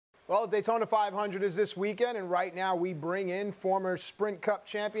Well, Daytona 500 is this weekend, and right now we bring in former Sprint Cup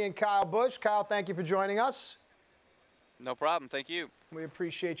champion Kyle Busch. Kyle, thank you for joining us. No problem. Thank you. We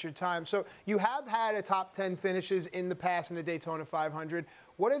appreciate your time. So you have had a top 10 finishes in the past in the Daytona 500.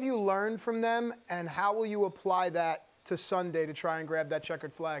 What have you learned from them, and how will you apply that to Sunday to try and grab that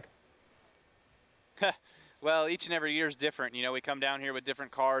checkered flag? Well, each and every year is different. You know, we come down here with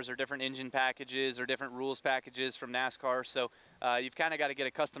different cars or different engine packages or different rules packages from NASCAR. So you've kind of got to get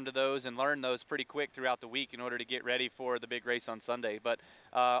accustomed to those and learn those pretty quick throughout the week in order to get ready for the big race on Sunday. But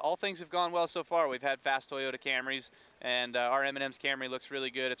all things have gone well so far. We've had fast Toyota Camrys, and our M&M's Camry looks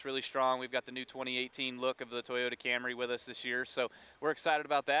really good. It's really strong. We've got the new 2018 look of the Toyota Camry with us this year. So we're excited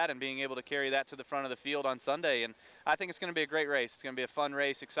about that and being able to carry that to the front of the field on Sunday. And I think it's going to be a great race. It's going to be a fun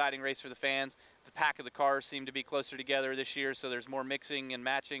race, exciting race for the fans. The pack of the cars seem to be closer together this year, so there's more mixing and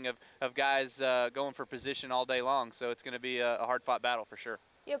matching of guys going for position all day long. So it's going to be a hard-fought battle for sure.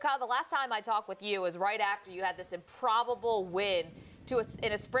 You know, Kyle, the last time I talked with you was right after you had this improbable win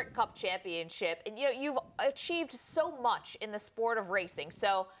in a Sprint Cup championship. And, you know, you've achieved so much in the sport of racing.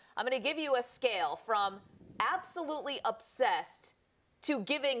 So I'm going to give you a scale from absolutely obsessed to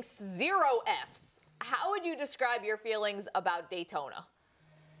giving 0 Fs. How would you describe your feelings about Daytona?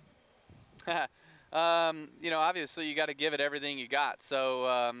 You know, obviously you got to give it everything you got.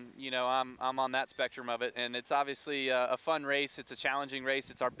 So, you know, I'm on that spectrum of it, and it's obviously a fun race. It's a challenging race.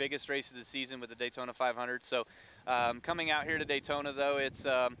 It's our biggest race of the season with the Daytona 500. So, coming out here to Daytona, though,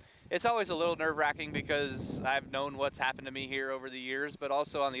 it's always a little nerve-wracking because I've known what's happened to me here over the years. But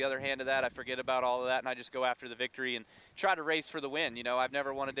also on the other hand of that, I forget about all of that and I just go after the victory and try to race for the win. You know, I've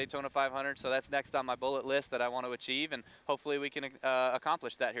never won a Daytona 500, so that's next on my bullet list that I want to achieve, and hopefully we can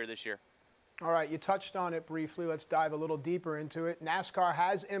accomplish that here this year. All right, you touched on it briefly. Let's dive a little deeper into it. NASCAR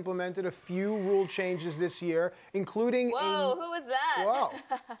has implemented a few rule changes this year, including Whoa, who is that? Whoa,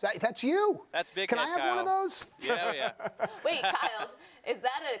 that's you. That's big. Can I have Kyle. one of those? Yeah, yeah. Wait, Kyle, is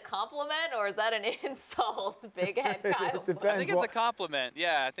that a compliment or is that an insult, big head Kyle? It depends. I think it's a compliment.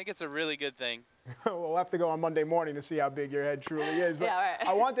 Yeah, I think it's a really good thing. We'll have to go on Monday morning to see how big your head truly is. But yeah, all right.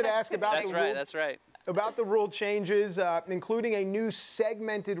 I wanted to ask about That's right. About the rule changes, including a new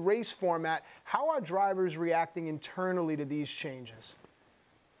segmented race format. How are drivers reacting internally to these changes?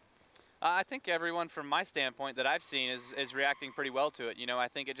 I think everyone, from my standpoint that I've seen, is reacting pretty well to it. You know, I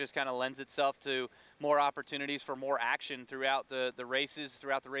think it just kind of lends itself to more opportunities for more action throughout the races,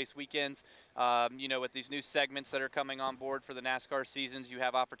 throughout the race weekends. You know, with these new segments that are coming on board for the NASCAR seasons, you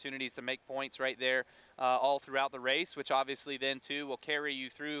have opportunities to make points right there all throughout the race, which obviously then, too, will carry you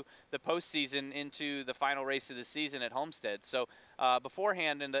through the postseason into the final race of the season at Homestead. So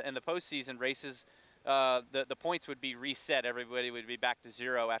beforehand in the postseason races, the points would be reset. Everybody would be back to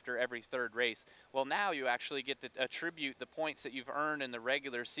 0 after every third race. Well, now you actually get to attribute the points that you've earned in the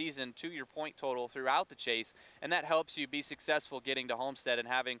regular season to your point total throughout the chase, and that helps you be successful getting to Homestead and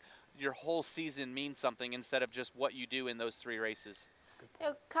having your whole season mean something instead of just what you do in those 3 races. You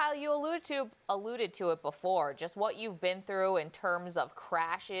know, Kyle, you alluded to it before, just what you've been through in terms of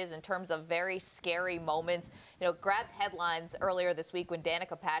crashes, in terms of very scary moments. You know, grabbed headlines earlier this week when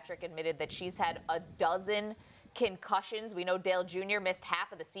Danica Patrick admitted that she's had a dozen concussions. We know Dale Jr. missed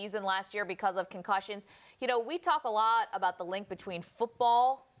half of the season last year because of concussions. You know, we talk a lot about the link between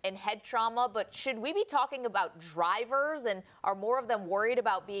football and head trauma, but should we be talking about drivers, and are more of them worried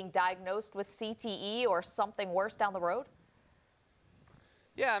about being diagnosed with CTE or something worse down the road?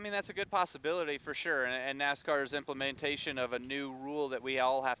 Yeah, I mean, that's a good possibility for sure. And NASCAR's implementation of a new rule that we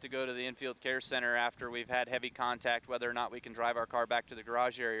all have to go to the infield care center after we've had heavy contact, whether or not we can drive our car back to the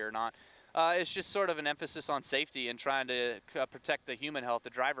garage area or not. It's just sort of an emphasis on safety and trying to protect the human health, the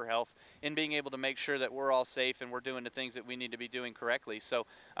driver health, and being able to make sure that we're all safe and we're doing the things that we need to be doing correctly. So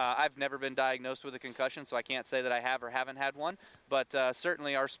I've never been diagnosed with a concussion, so I can't say that I have or haven't had one. But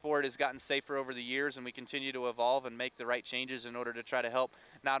certainly our sport has gotten safer over the years, and we continue to evolve and make the right changes in order to try to help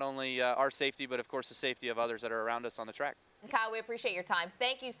not only our safety, but of course the safety of others that are around us on the track. Kyle, we appreciate your time.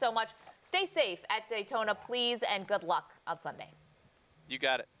 Thank you so much. Stay safe at Daytona, please, and good luck on Sunday. You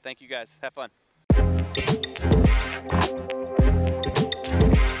got it. Thank you, guys. Have fun.